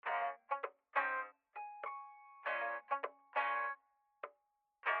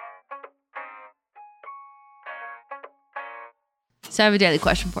So I have a daily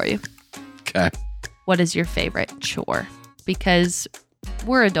question for you. Okay. What is your favorite chore? Because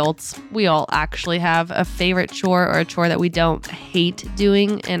we're adults. We all actually have a favorite chore or a chore that we don't hate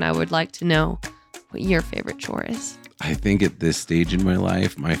doing. And I would like to know what your favorite chore is. I think at this stage in my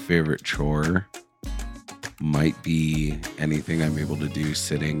life, my favorite chore might be anything I'm able to do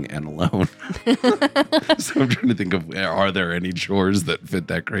sitting and alone. So I'm trying to think of, are there any chores that fit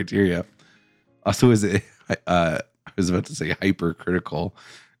that criteria? Also, is it, I was about to say hypercritical.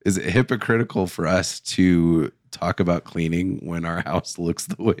 Is it hypocritical for us to talk about cleaning when our house looks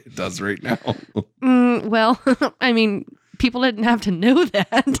the way it does right now? Well, I mean, people didn't have to know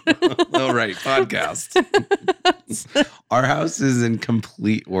that. All right, podcast. Our house is in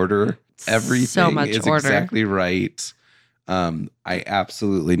complete order. Everything So much is order. exactly right. I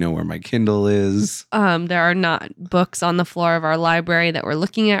absolutely know where my Kindle is. There are not books on the floor of our library that we're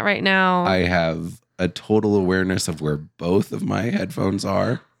looking at right now. I have a total awareness of where both of my headphones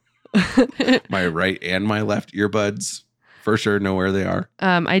are. My right and my left earbuds. For sure know where they are.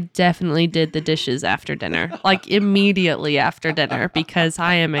 I definitely did the dishes after dinner, like immediately after dinner, because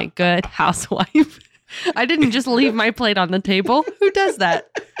I am a good housewife. I didn't just leave my plate on the table. Who does that?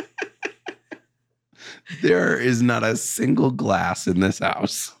 There is not a single glass in this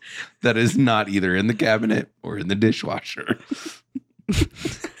house that is not either in the cabinet or in the dishwasher.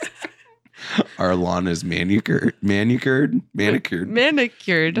 Our lawn is manicured. Manicured.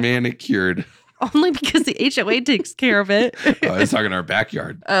 Only because the HOA takes care of it. Oh, I was talking our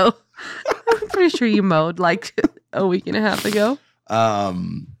backyard. Oh, I'm pretty sure you mowed like a week and a half ago.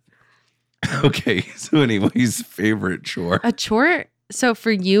 Okay. So anyways, favorite chore. A chore. So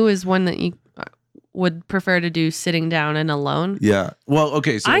for you is one that you would prefer to do sitting down and alone. Yeah. Well,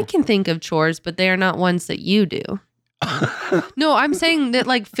 okay. So I can think of chores, but they are not ones that you do. No, I'm saying that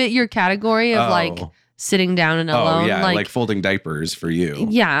like fit your category of like sitting down and alone. Oh, yeah. Like folding diapers for you.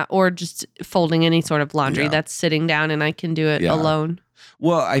 Yeah. Or just folding any sort of laundry Yeah. that's sitting down and I can do it Yeah. alone.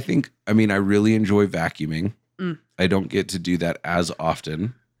 Well, I really enjoy vacuuming. Mm. I don't get to do that as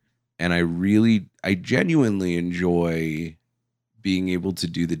often. And I genuinely enjoy being able to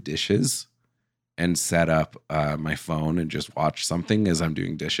do the dishes and set up my phone and just watch something as I'm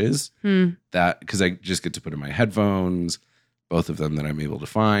doing dishes. That because I just get to put in my headphones, both of them that I'm able to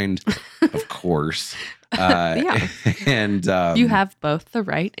find, of course. Yeah. And You have both the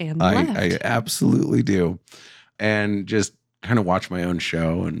right and the left. I absolutely do. And just kind of watch my own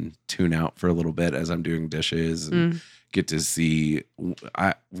show and tune out for a little bit as I'm doing dishes and get to see.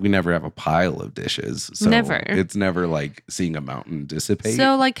 We never have a pile of dishes. So Never. It's never like seeing a mountain dissipate.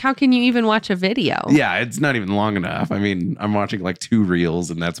 So like, how can you even watch a video? Yeah, it's not even long enough. I mean, I'm watching like 2 reels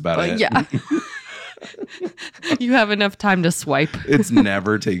and that's about it. Yeah. You have enough time to swipe. It's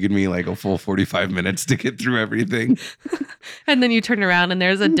never taken me like a full 45 minutes to get through everything. And then you turn around and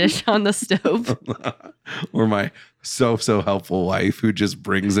there's a dish on the stove. Or my so helpful wife who just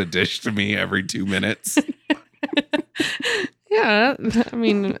brings a dish to me every 2 minutes. Yeah, I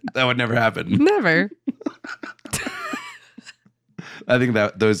mean, That would never happen. never. I think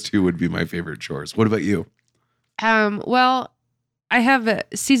that those 2 would be my favorite chores. What about you? Well, I have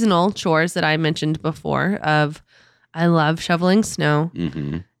seasonal chores that I mentioned before of I love shoveling snow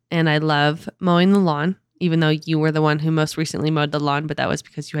Mm-hmm. and I love mowing the lawn, even though you were the one who most recently mowed the lawn, but that was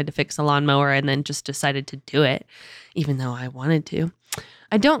because you had to fix a lawnmower and then just decided to do it, even though I wanted to.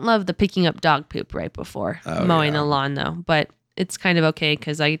 I don't love the picking up dog poop right before mowing the lawn though, but it's kind of okay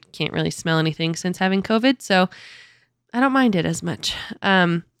because I can't really smell anything since having COVID, so I don't mind it as much.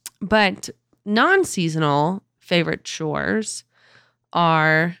 But non-seasonal favorite chores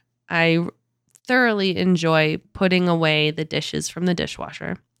are I thoroughly enjoy putting away the dishes from the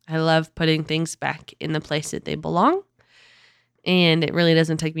dishwasher. I love putting things back in the place that they belong, and it really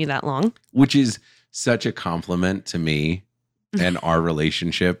doesn't take me that long. Which is such a compliment to me and our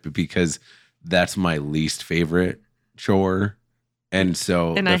relationship because that's my least favorite chore. And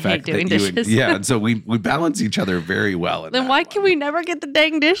so And the I fact hate doing that you dishes. and so we balance each other very well. in Then that why one. can we never get the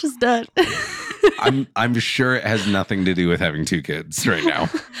dang dishes done? I'm sure it has nothing to do with having 2 kids right now.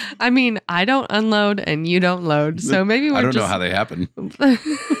 I mean, I don't unload and you don't load, so maybe we're I don't just know how they happen.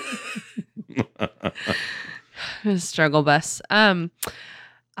 struggle bus.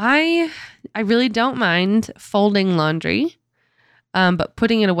 I really don't mind folding laundry. But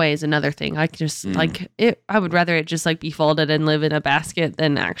putting it away is another thing. I just like it. I would rather it just like be folded and live in a basket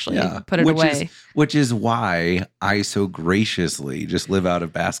than actually put it away. Which is why I so graciously just live out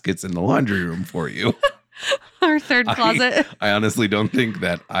of baskets in the laundry room for you. Our third closet. I honestly don't think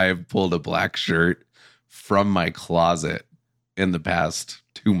that I've pulled a black shirt from my closet in the past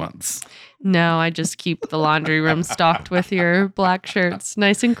 2 months. No, I just keep the laundry room stocked with your black shirts,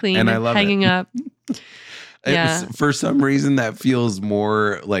 nice and clean, And I love hanging it. up. Yeah. For some reason, that feels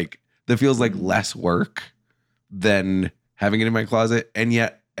like less work than having it in my closet. And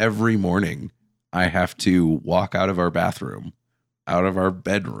yet every morning I have to walk out of our bathroom, out of our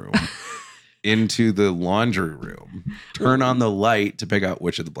bedroom, into the laundry room, turn on the light to pick out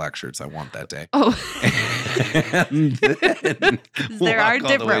which of the black shirts I want that day. Oh, And then there are walk all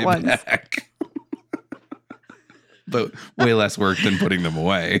the different way ones. back. But way less work than putting them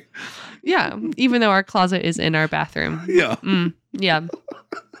away. Yeah. Even though our closet is in our bathroom. Yeah. Yeah.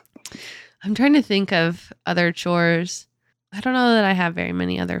 I'm trying to think of other chores. I don't know that I have very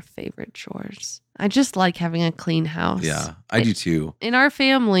many other favorite chores. I just like having a clean house. Yeah, I do too. In our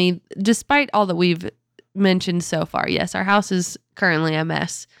family, despite all that we've mentioned so far, yes, our house is currently a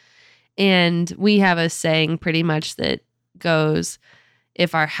mess. And we have a saying pretty much that goes,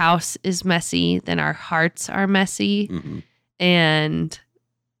 if our house is messy, then our hearts are messy. Mm-hmm. And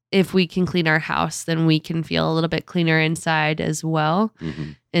if we can clean our house, then we can feel a little bit cleaner inside as well.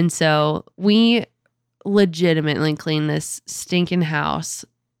 Mm-hmm. And so we legitimately clean this stinking house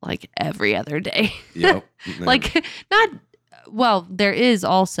like every other day. Yep. Like there is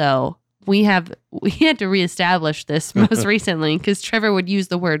also, we had to reestablish this most recently because Trevor would use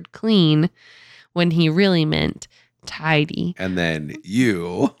the word clean when he really meant tidy. And then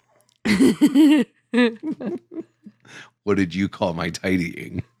you, what did you call my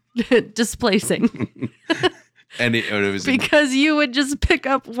tidying? Displacing. And it was Because you would just pick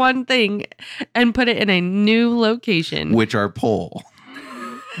up one thing and put it in a new location. which our poll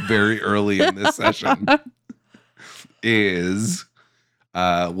very early in this session is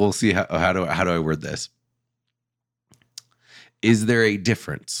we'll see how do I word this. Is there a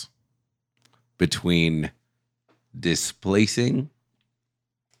difference between displacing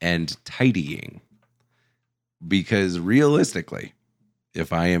and tidying? Because realistically,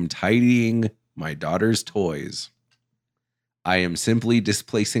 if I am tidying my daughter's toys, I am simply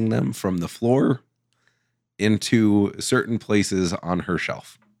displacing them from the floor into certain places on her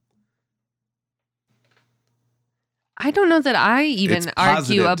shelf. I don't know that I even It's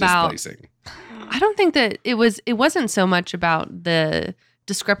argue positive about. displacing. I don't think that it wasn't so much about the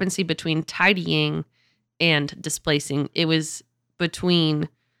discrepancy between tidying and displacing. It was between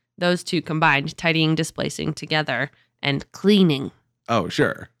those two combined, tidying, displacing together, and cleaning. Oh,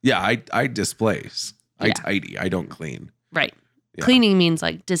 sure. Yeah, I displace. I Yeah. tidy. I don't clean. Right. Yeah. Cleaning means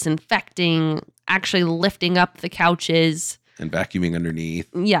like disinfecting, actually lifting up the couches. And vacuuming underneath.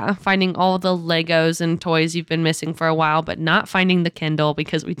 Yeah, finding all the Legos and toys you've been missing for a while, but not finding the Kindle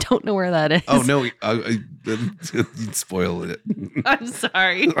because we don't know where that is. Oh, no. You'd spoil it. I'm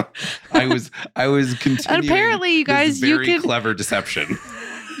sorry. I was continuing. And apparently, you guys, this very you can. clever deception.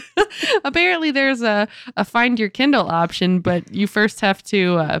 Apparently, there's a find your Kindle option, but you first have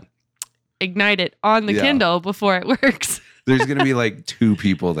to ignite it on the Yeah. Kindle before it works. There's going to be like 2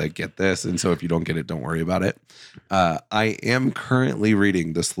 people that get this. And so if you don't get it, don't worry about it. I am currently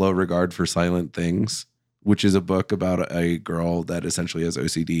reading The Slow Regard for Silent Things, which is a book about a girl that essentially has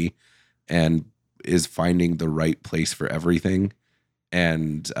OCD and is finding the right place for everything.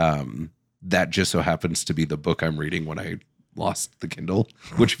 And that just so happens to be the book I'm reading when I lost the Kindle,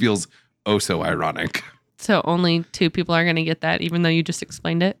 which feels oh so ironic. So only 2 people are going to get that, even though you just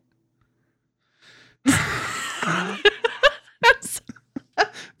explained it.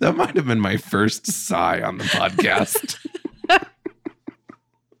 That might have been my first sigh on the podcast.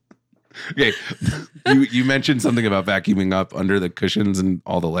 Okay. You mentioned something about vacuuming up under the cushions and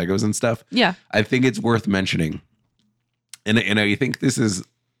all the Legos and stuff. Yeah. I think it's worth mentioning. And I think this is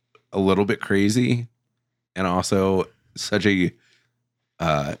a little bit crazy and also such a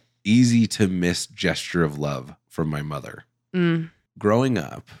easy to miss gesture of love from my mother. Mm. Growing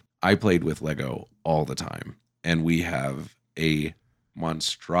up, I played with Lego all the time, and we have a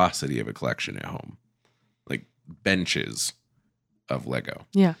monstrosity of a collection at home, like benches of Lego.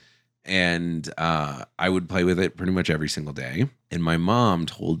 Yeah. And I would play with it pretty much every single day. And my mom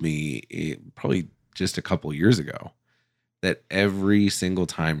told me probably just a couple years ago that every single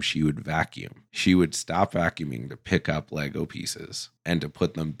time she would vacuum, she would stop vacuuming to pick up Lego pieces and to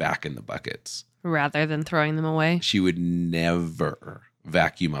put them back in the buckets. Rather than throwing them away. She would never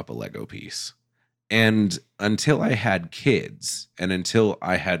vacuum up a Lego piece. And until I had kids and until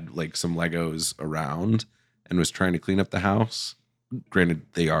I had like some Legos around and was trying to clean up the house, granted,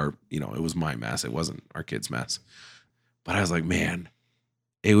 they are, it was my mess. It wasn't our kids' mess. But I was like, man,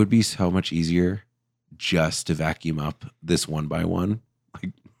 it would be so much easier just to vacuum up this one by one.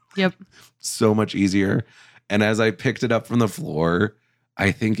 Like, Yep. so much easier. And as I picked it up from the floor,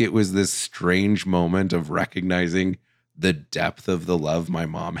 I think it was this strange moment of recognizing the depth of the love my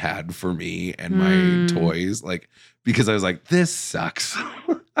mom had for me and my toys. Like, because I was like, this sucks.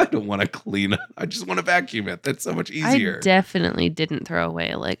 I don't want to clean. I just want to vacuum it. That's so much easier. I definitely didn't throw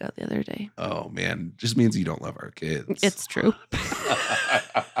away a Lego the other day. Oh, man. Just means you don't love our kids. It's true.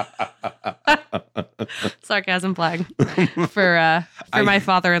 Sarcasm flag for my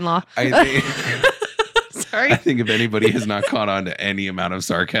father-in-law. Sorry. I think if anybody has not caught on to any amount of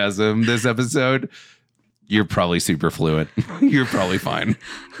sarcasm this episode, you're probably super fluent. You're probably fine.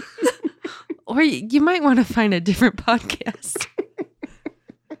 Or you might want to find a different podcast.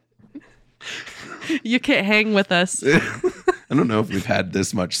 You can't hang with us. I don't know if we've had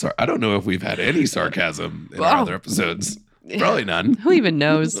this much. I don't know if we've had any sarcasm in our other episodes. Probably none. Who even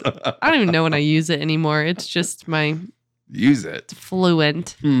knows? I don't even know when I use it anymore. It's just my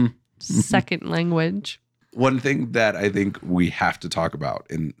fluent second language. One thing that I think we have to talk about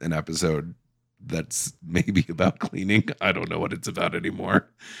in an episode that's maybe about cleaning, I don't know what it's about anymore,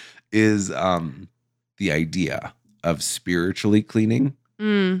 is the idea of spiritually cleaning.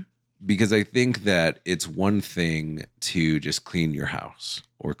 Because I think that it's one thing to just clean your house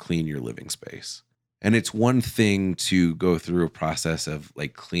or clean your living space. And it's one thing to go through a process of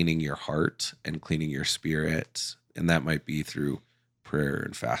like cleaning your heart and cleaning your spirit. And that might be through prayer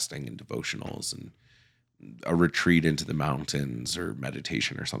and fasting and devotionals and a retreat into the mountains or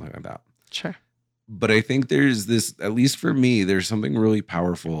meditation or something like that. Sure. But I think there's this, at least for me, there's something really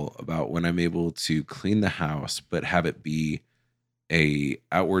powerful about when I'm able to clean the house, but have it be a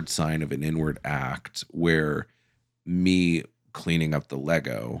outward sign of an inward act where me cleaning up the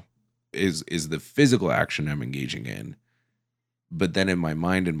Lego is the physical action I'm engaging in. But then in my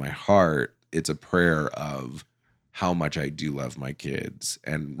mind and my heart, it's a prayer of how much I do love my kids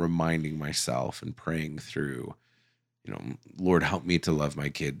and reminding myself and praying through, Lord, help me to love my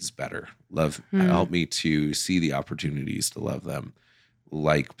kids better. Help me to see the opportunities to love them,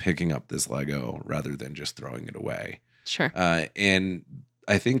 like picking up this Lego rather than just throwing it away. Sure. And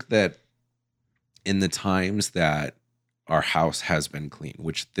I think that in the times that our house has been clean,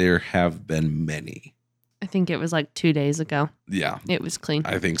 which there have been many. I think it was like 2 days ago. Yeah. It was clean.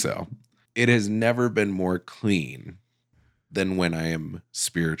 I think so. It has never been more clean than when I am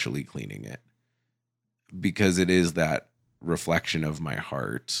spiritually cleaning it, because it is that reflection of my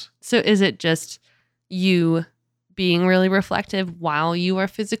heart. So is it just you being really reflective while you are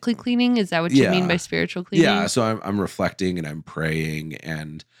physically cleaning? Is that what you mean by spiritual cleaning? Yeah. So I'm reflecting and I'm praying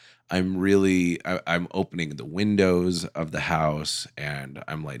and I'm opening the windows of the house and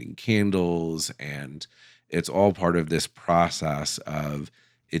I'm lighting candles, and it's all part of this process of,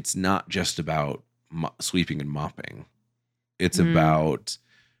 it's not just about sweeping and mopping. It's about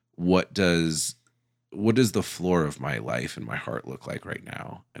what does the floor of my life and my heart look like right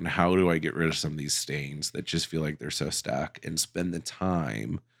now? And how do I get rid of some of these stains that just feel like they're so stuck, and spend the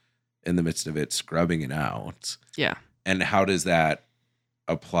time in the midst of it scrubbing it out? Yeah. And how does that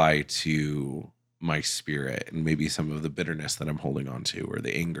apply to my spirit and maybe some of the bitterness that I'm holding on to, or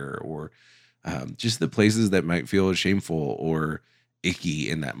the anger, or just the places that might feel shameful or icky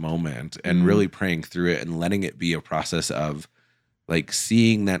in that moment, and really praying through it and letting it be a process of like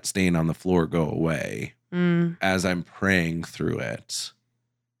seeing that stain on the floor go away as I'm praying through it,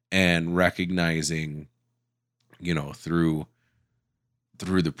 and recognizing, through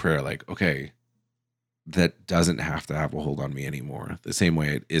the prayer, like, okay, that doesn't have to have a hold on me anymore, the same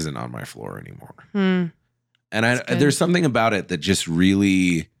way it isn't on my floor anymore. And there's something about it that just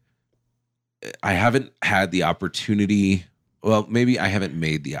really, I haven't had the opportunity. Well, maybe I haven't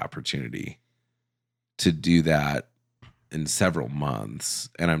made the opportunity to do that in several months,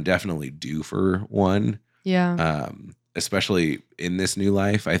 and I'm definitely due for one. Yeah. Especially in this new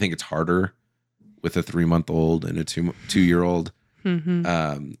life. I think it's harder with a 3-month-old and a 2-year-old,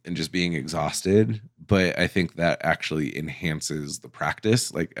 and just being exhausted. But I think that actually enhances the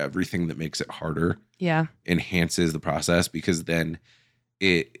practice. Like, everything that makes it harder enhances the process, because then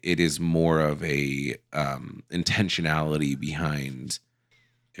it is more of a intentionality behind,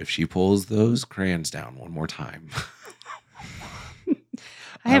 if she pulls those crayons down one more time.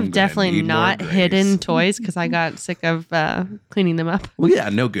 I have definitely not hidden toys because I got sick of cleaning them up. Well, yeah,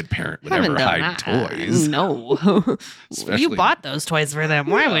 no good parent would ever hide toys. No. You bought those toys for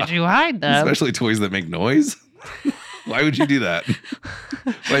them. Why would you hide them? Especially toys that make noise. Why would you do that?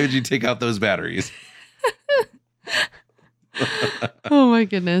 Why would you take out those batteries? Oh my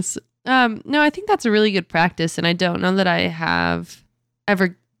goodness. No, I think that's a really good practice, and I don't know that I have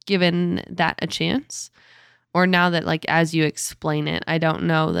ever given that a chance. Or now that, like, as you explain it, I don't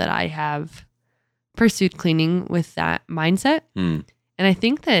know that I have pursued cleaning with that mindset. And And I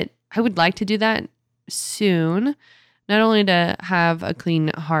think that I would like to do that soon, not only to have a clean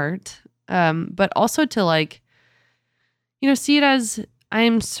heart, but also to like, see it as I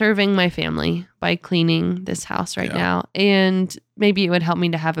am serving my family by cleaning this house right now. And maybe it would help me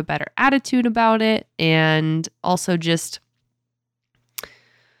to have a better attitude about it. And also just,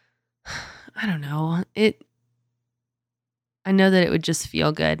 I don't know, I know that it would just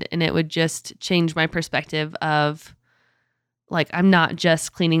feel good and it would just change my perspective of like, I'm not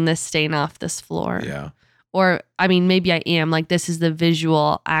just cleaning this stain off this floor. Yeah. Or, I mean, maybe I am. Like, this is the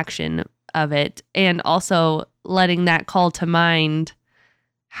visual action of it. And also letting that call to mind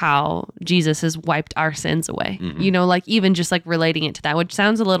how Jesus has wiped our sins away. Mm-hmm. Like even just like relating it to that, which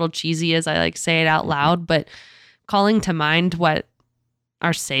sounds a little cheesy as I like say it out loud, but calling to mind what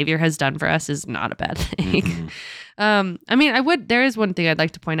our Savior has done for us is not a bad thing. Mm-hmm. I mean, there is one thing I'd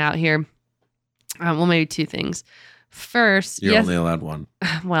like to point out here. Well, maybe two things. First, You're only allowed one.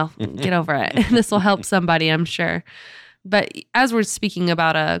 Well, get over it. This will help somebody, I'm sure. But as we're speaking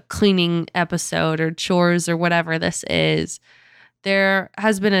about a cleaning episode or chores or whatever this is, there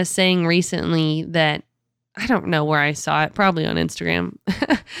has been a saying recently that I don't know where I saw it, probably on Instagram.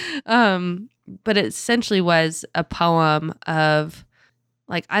 But it essentially was a poem of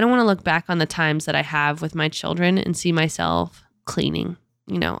like, I don't want to look back on the times that I have with my children and see myself cleaning.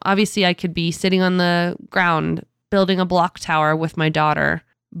 Obviously I could be sitting on the ground building a block tower with my daughter,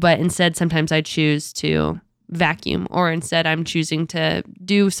 but instead sometimes I choose to vacuum, or instead I'm choosing to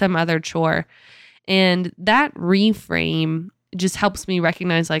do some other chore. And that reframe just helps me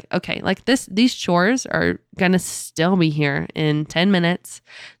recognize like, okay, like these chores are going to still be here in 10 minutes.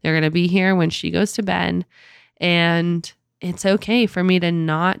 They're going to be here when she goes to bed. And it's okay for me to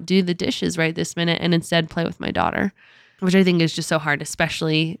not do the dishes right this minute and instead play with my daughter, which I think is just so hard,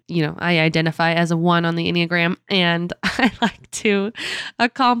 especially, I identify as a 1 on the Enneagram and I like to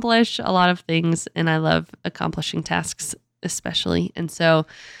accomplish a lot of things and I love accomplishing tasks especially. And so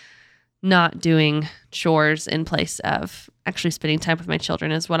not doing chores in place of actually spending time with my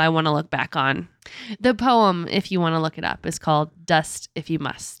children is what I want to look back on. The poem, if you want to look it up, is called Dust If You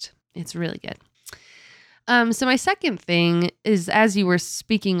Must. It's really good. So my second thing is, as you were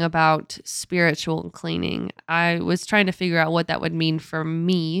speaking about spiritual cleaning, I was trying to figure out what that would mean for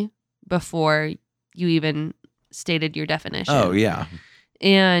me before you even stated your definition. Oh, yeah.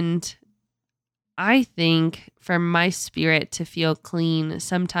 And I think for my spirit to feel clean,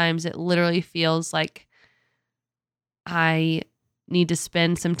 sometimes it literally feels like I need to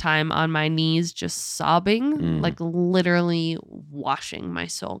spend some time on my knees just sobbing, like literally washing my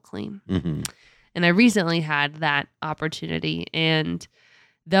soul clean. Mm-hmm. And I recently had that opportunity. And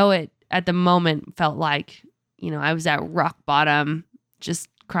though it at the moment felt like, I was at rock bottom, just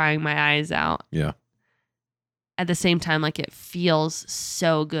crying my eyes out. Yeah. At the same time, like it feels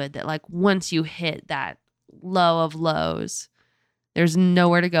so good that like once you hit that low of lows, there's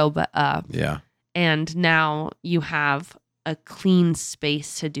nowhere to go but up. Yeah. And now you have a clean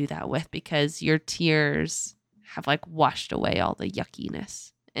space to do that with because your tears have like washed away all the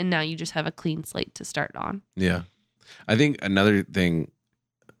yuckiness. And now you just have a clean slate to start on. Yeah. I think another thing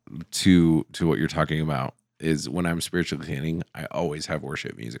to what you're talking about is when I'm spiritually cleaning, I always have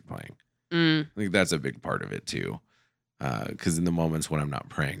worship music playing. I think that's a big part of it too. Because in the moments when I'm not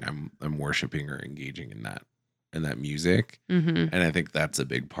praying, I'm worshiping or engaging in that music. Mm-hmm. And I think that's a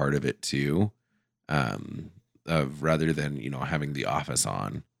big part of it too. Of rather than, having the office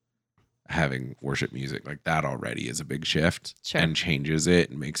on, having worship music like that already is a big shift. Sure. And changes it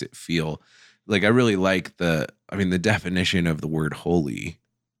and makes it feel like I really like the definition of the word holy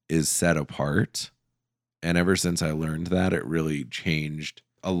is set apart. And ever since I learned that, it really changed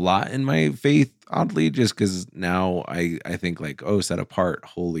a lot in my faith, oddly, just because now I think like, oh, set apart,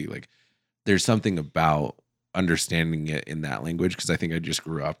 holy, like there's something about understanding it in that language. Cause I think I just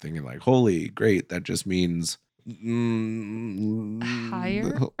grew up thinking like, holy, great. That just means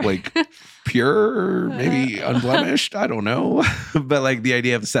higher, like pure, maybe unblemished. I don't know. But like the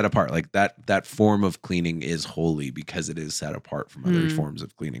idea of set apart, like that form of cleaning is holy because it is set apart from other forms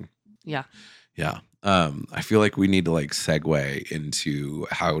of cleaning. Yeah. Yeah. I feel like we need to like segue into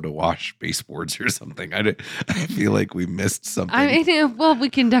how to wash baseboards or something. I feel like we missed something. I mean, well, we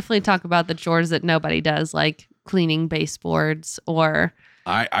can definitely talk about the chores that nobody does, like cleaning baseboards or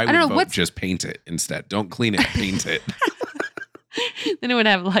I would vote just paint it instead. Don't clean it, paint it. Then it would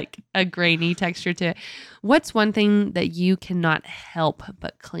have like a grainy texture to it. What's one thing that you cannot help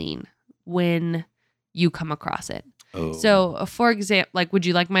but clean when you come across it? Oh. So, for example, like, would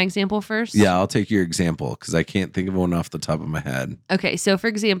you like my example first? Yeah, I'll take your example because I can't think of one off the top of my head. Okay, so for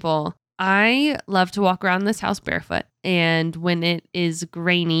example, I love to walk around this house barefoot. And when it is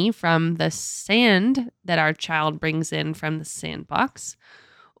grainy from the sand that our child brings in from the sandbox,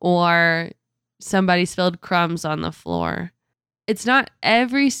 or somebody spilled crumbs on the floor, it's not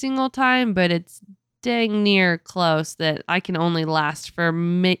every single time, but it's dang near close that I can only last for,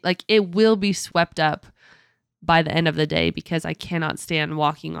 like, it will be swept up by the end of the day because I cannot stand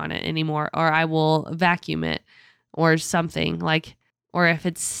walking on it anymore, or I will vacuum it or something, like, or if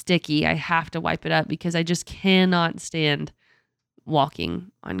it's sticky, I have to wipe it up because I just cannot stand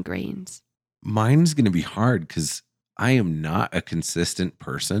walking on grains. Mine's going to be hard because I am not a consistent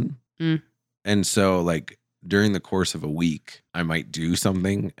person. Mm. And so, like, during the course of a week, I might do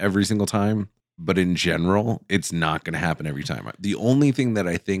something every single time. But in general, it's not going to happen every time. The only thing that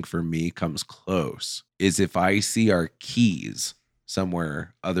I think for me comes close is if I see our keys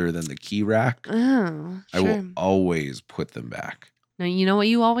somewhere other than the key rack, Oh, I sure. will always put them back. Now, you know what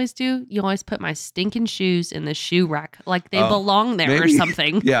you always do? You always put my stinking shoes in the shoe rack like they Oh, belong there maybe. or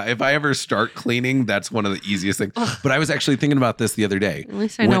something. Yeah, if I ever start cleaning, that's one of the easiest things. But I was actually thinking about this the other day. At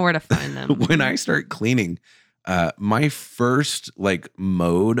least I know where to find them. When I start cleaning, my first like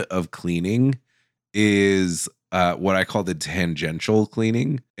mode of cleaning is what I call the tangential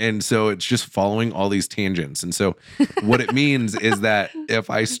cleaning. And so it's just following all these tangents. And so what it means is that if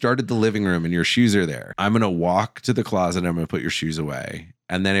I started the living room and your shoes are there, I'm going to walk to the closet. I'm going to put your shoes away.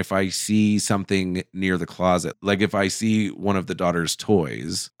 And then if I see something near the closet, like if I see one of the daughter's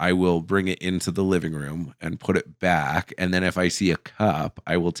toys, I will bring it into the living room and put it back. And then if I see a cup,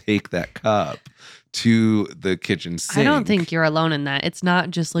 I will take that cup to the kitchen sink. I don't think you're alone in that. It's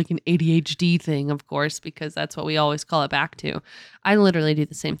not just like an ADHD thing, of course, because that's what we always call it back to. I literally do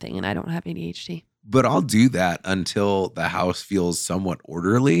the same thing and I don't have ADHD. But I'll do that until the house feels somewhat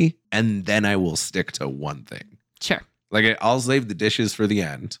orderly. And then I will stick to one thing. Sure. Like I'll save the dishes for the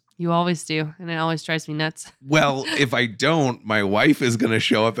end. You always do. And it always drives me nuts. Well, if I don't, my wife is going to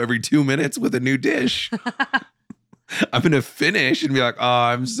show up every 2 minutes with a new dish. I'm going to finish and be like, oh,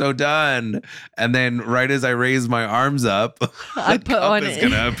 I'm so done. And then right as I raise my arms up, I the cup is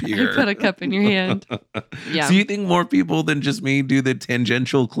going to appear. I put a cup in your hand. Yeah. So you think more people than just me do the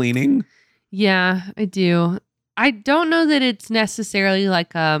tangential cleaning? Yeah, I do. I don't know that it's necessarily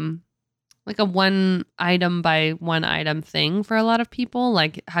like a one item by one item thing for a lot of people,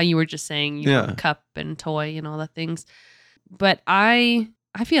 like how you were just saying, you know, cup and toy and all the things. But I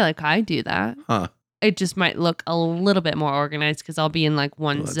feel like I do that. Huh. It just might look a little bit more organized because I'll be in like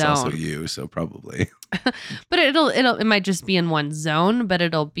one zone. That's also you, so probably. But it might just be in one zone, but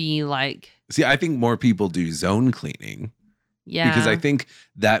it'll be like. See, I think more people do zone cleaning. Yeah. Because I think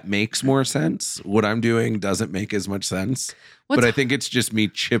that makes more sense. What I'm doing doesn't make as much sense. But I think it's just me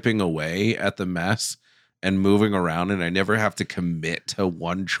chipping away at the mess and moving around, and I never have to commit to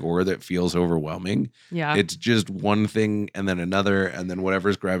one chore that feels overwhelming. Yeah. It's just one thing and then another and then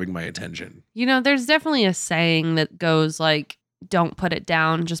whatever's grabbing my attention. You know, there's definitely a saying that goes like, don't put it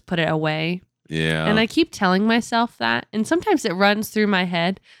down, just put it away. Yeah. And I keep telling myself that. And sometimes it runs through my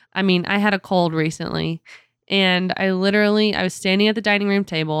head. I mean, I had a cold recently. And I was standing at the dining room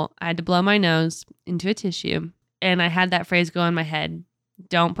table. I had to blow my nose into a tissue. And I had that phrase go in my head.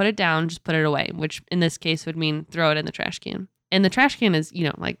 Don't put it down, just put it away, which in this case would mean throw it in the trash can. And the trash can is, you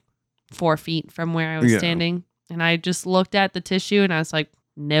know, like 4 feet from where I was standing. And I just looked at the tissue and I was like,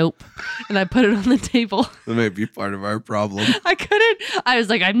 nope. And I put it on the table. That may be part of our problem. I couldn't. I was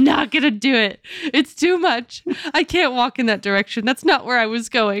like, I'm not going to do it. It's too much. I can't walk in that direction. That's not where I was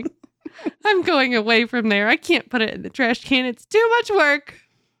going. I'm going away from there. I can't put it in the trash can. It's too much work.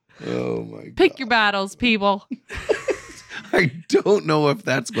 Oh my God. Pick your battles, people. I don't know if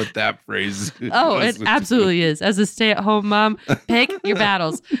that's what that phrase is. Oh, it absolutely is. As a stay-at-home mom, pick your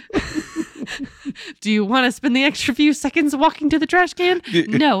battles. Do you want to spend the extra few seconds walking to the trash can?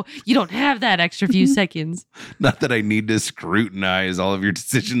 No, you don't have that extra few seconds. Not that I need to scrutinize all of your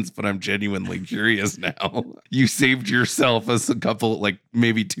decisions, but I'm genuinely curious now. You saved yourself a couple, like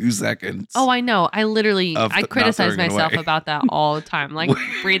maybe 2 seconds. Oh, I know. I criticize myself away. About that all the time. Like,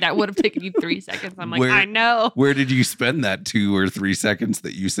 Bree, that would have taken you 3 seconds. I'm like, I know. Where did you spend that 2 or 3 seconds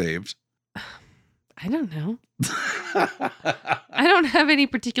that you saved? I don't know. I don't have any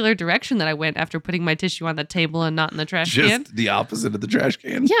particular direction that I went after putting my tissue on the table and not in the trash can. Just the opposite of the trash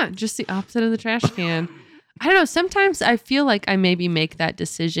can? Yeah, just the opposite of the trash can. I don't know. Sometimes I feel like I maybe make that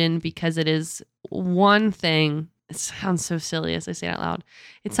decision because it is one thing. It sounds so silly as I say it out loud.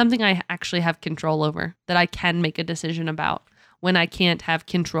 It's something I actually have control over, that I can make a decision about, when I can't have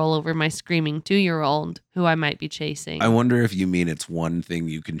control over my screaming 2-year-old who I might be chasing. I wonder if you mean it's one thing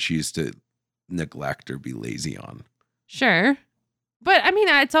you can choose to neglect or be lazy on. Sure. But I mean,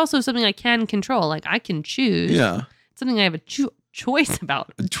 it's also something I can control. Like I can choose. Yeah. It's something I have a choice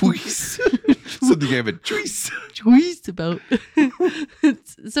about. A choice. Something I have a choice. Choice about.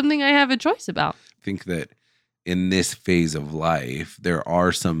 It's something I have a choice about. I think that in this phase of life, there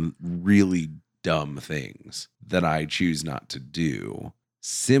are some really dumb things that I choose not to do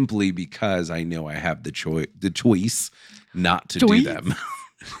simply because I know I have the choice not to do them.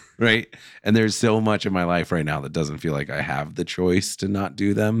 Right. And there's so much in my life right now that doesn't feel like I have the choice to not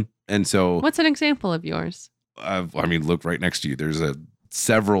do them. And so What's an example of yours? I mean, look right next to you. There's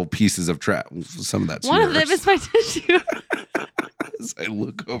several pieces of trash. Some of that's One yours. of them is my tissue. As I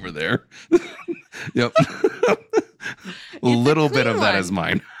look over there. Yep. A little bit of that is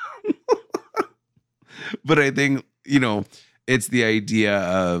mine. But I think, it's the idea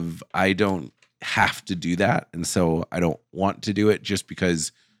of I don't have to do that. And so I don't want to do it just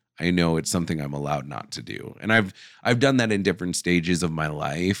because I know it's something I'm allowed not to do. And I've done that in different stages of my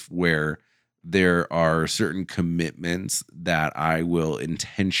life where there are certain commitments that I will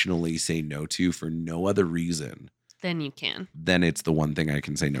intentionally say no to for no other reason. Then you can. Then it's the one thing I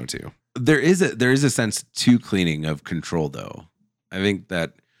can say no to. There is a sense to cleaning of control, though. I think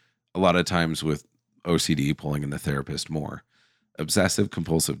that a lot of times with OCD, pulling in the therapist more, obsessive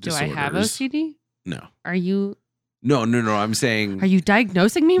compulsive disorders. Do I have OCD? No. Are you? No. I'm saying. Are you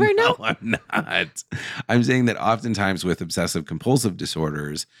diagnosing me right now? No, I'm not. I'm saying that oftentimes with obsessive compulsive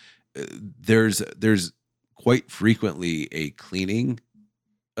disorders, there's quite frequently a cleaning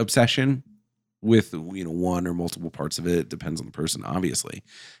obsession with one or multiple parts of it. It depends on the person, obviously.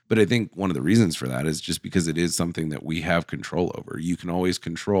 But I think one of the reasons for that is just because it is something that we have control over. You can always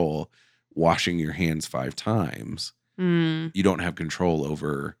control washing your hands 5 times. You don't have control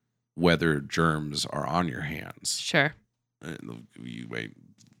over whether germs are on your hands. Sure. The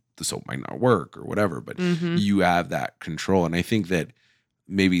soap might not work or whatever, but you have that control. And I think that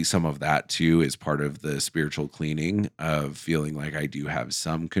maybe some of that too is part of the spiritual cleaning of feeling like I do have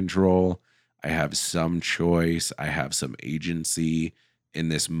some control. I have some choice. I have some agency in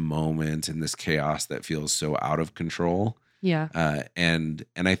this moment, in this chaos that feels so out of control. Yeah. And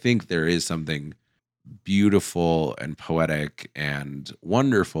I think there is something beautiful and poetic and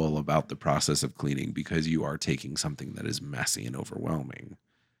wonderful about the process of cleaning, because you are taking something that is messy and overwhelming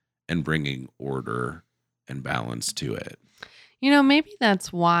and bringing order and balance to it. Maybe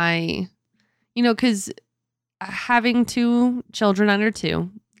that's why, because having 2 children under 2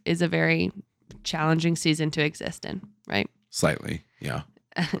 is a very challenging season to exist in, right? Slightly, yeah.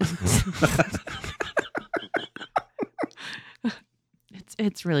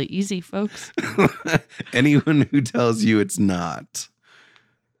 It's really easy, folks. Anyone who tells you it's not,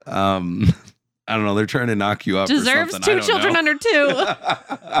 I don't know, they're trying to knock you up. Deserves 2 children under 2.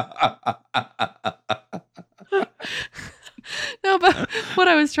 No, but what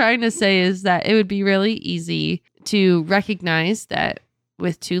I was trying to say is that it would be really easy to recognize that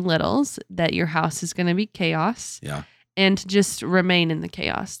with 2 littles, that your house is going to be chaos. Yeah. And to just remain in the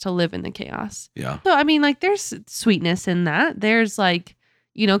chaos, to live in the chaos. Yeah. So, I mean, there's sweetness in that. There's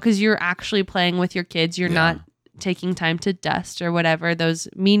because you're actually playing with your kids. You're not taking time to dust or whatever those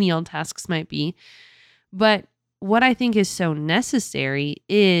menial tasks might be. But what I think is so necessary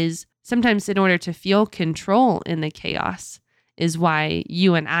is sometimes, in order to feel control in the chaos, is why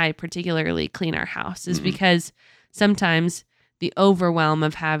you and I particularly clean our house, is because sometimes the overwhelm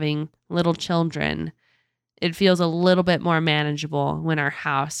of having little children, it feels a little bit more manageable when our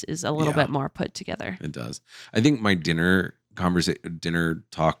house is a little bit more put together. It does. I think my table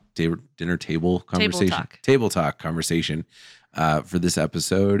talk conversation for this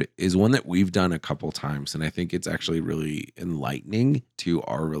episode is one that we've done a couple times, and I think it's actually really enlightening to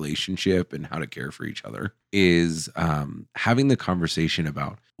our relationship and how to care for each other, is having the conversation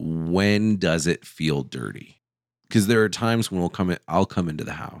about, when does it feel dirty? Because there are times when I'll come into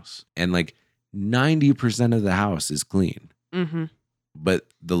the house and 90% of the house is clean, but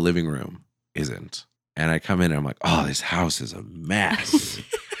the living room isn't. And I come in and I'm like, oh, this house is a mess.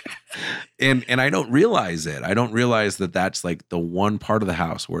 and I don't realize it. I don't realize that that's the one part of the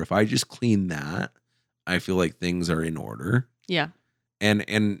house where if I just clean that, I feel like things are in order. Yeah.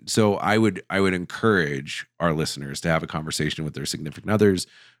 And so I would encourage our listeners to have a conversation with their significant others,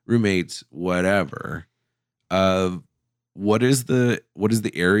 roommates, whatever, of what is the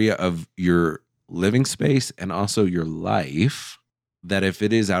area of your living space and also your life that if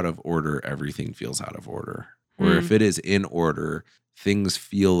it is out of order, everything feels out of order. Or if it is in order, things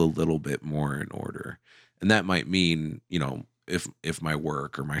feel a little bit more in order. And that might mean, if my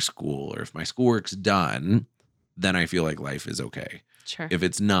work or my school, or if my schoolwork's done, then I feel like life is okay. Sure. If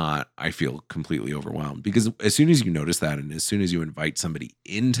it's not, I feel completely overwhelmed because as soon as you notice that and as soon as you invite somebody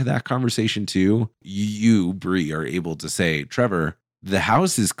into that conversation too, you, Bree, are able to say, Trevor, the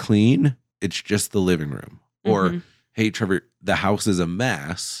house is clean. It's just the living room. Or, hey, Trevor, the house is a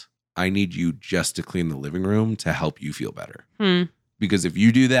mess. I need you just to clean the living room to help you feel better. Because if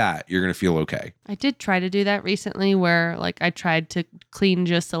you do that, you're going to feel okay. I did try to do that recently where like I tried to clean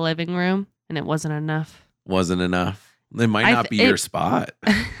just the living room and it wasn't enough. Wasn't enough. It might not be your spot.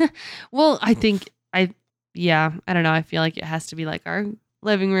 Well, I don't know. I feel like it has to be like our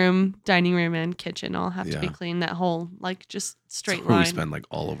living room, dining room, and kitchen all have to be clean. That whole like just straight line. We spend like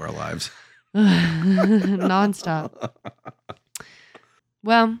all of our lives. Nonstop.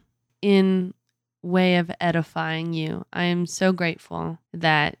 Well, in way of edifying you, I am so grateful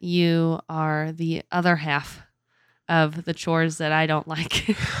that you are the other half of the chores that I don't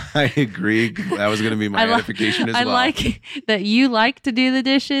like. I agree. That was going to be my edification as well. I like that you like to do the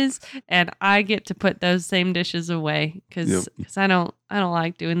dishes and I get to put those same dishes away because I don't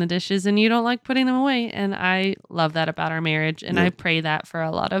like doing the dishes and you don't like putting them away. And I love that about our marriage. And I pray that for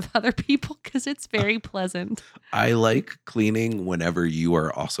a lot of other people because it's very pleasant. I like cleaning whenever you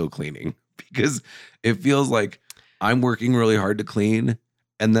are also cleaning because it feels like I'm working really hard to clean.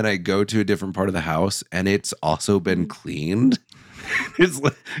 And then I go to a different part of the house and it's also been cleaned. It's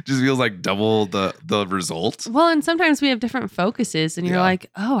like, just feels like double the result. Well, and sometimes we have different focuses and you're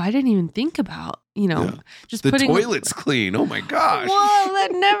like, oh, I didn't even think about, just the putting toilet's clean. Oh my gosh. Whoa, that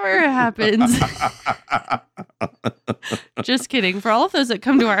never happens. Just kidding. For all of those that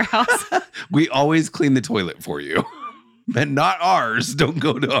come to our house. We always clean the toilet for you. And not ours. Don't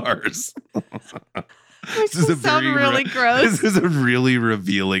go to ours. This is really gross. This is a really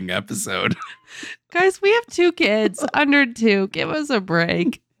revealing episode. Guys, we have 2 kids under 2. Give us a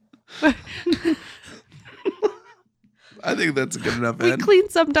break. I think that's a good enough We clean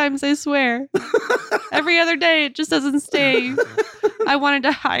sometimes, I swear. Every other day, it just doesn't stay. I wanted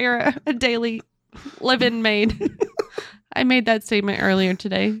to hire a daily live-in maid. I made that statement earlier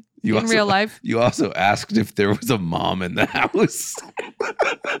today. Real life. You also asked if there was a mom in the house.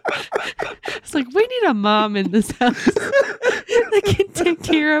 It's like, we need a mom in this house that can take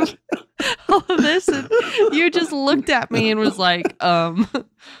care of all of this. And you just looked at me and was like,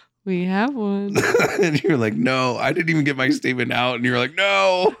 we have one. And you're like, no, I didn't even get my statement out. And you're like,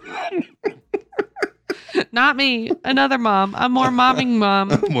 no. Not me. Another mom. A more momming mom.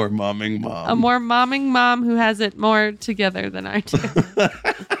 A more momming mom. A more momming mom who has it more together than I do.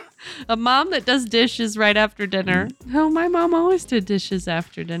 A mom that does dishes right after dinner. No, my mom always did dishes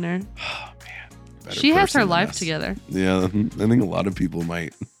after dinner. Oh, man. She has her life together. Yeah, I think a lot of people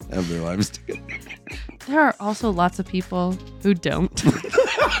might have their lives together. There are also lots of people who don't.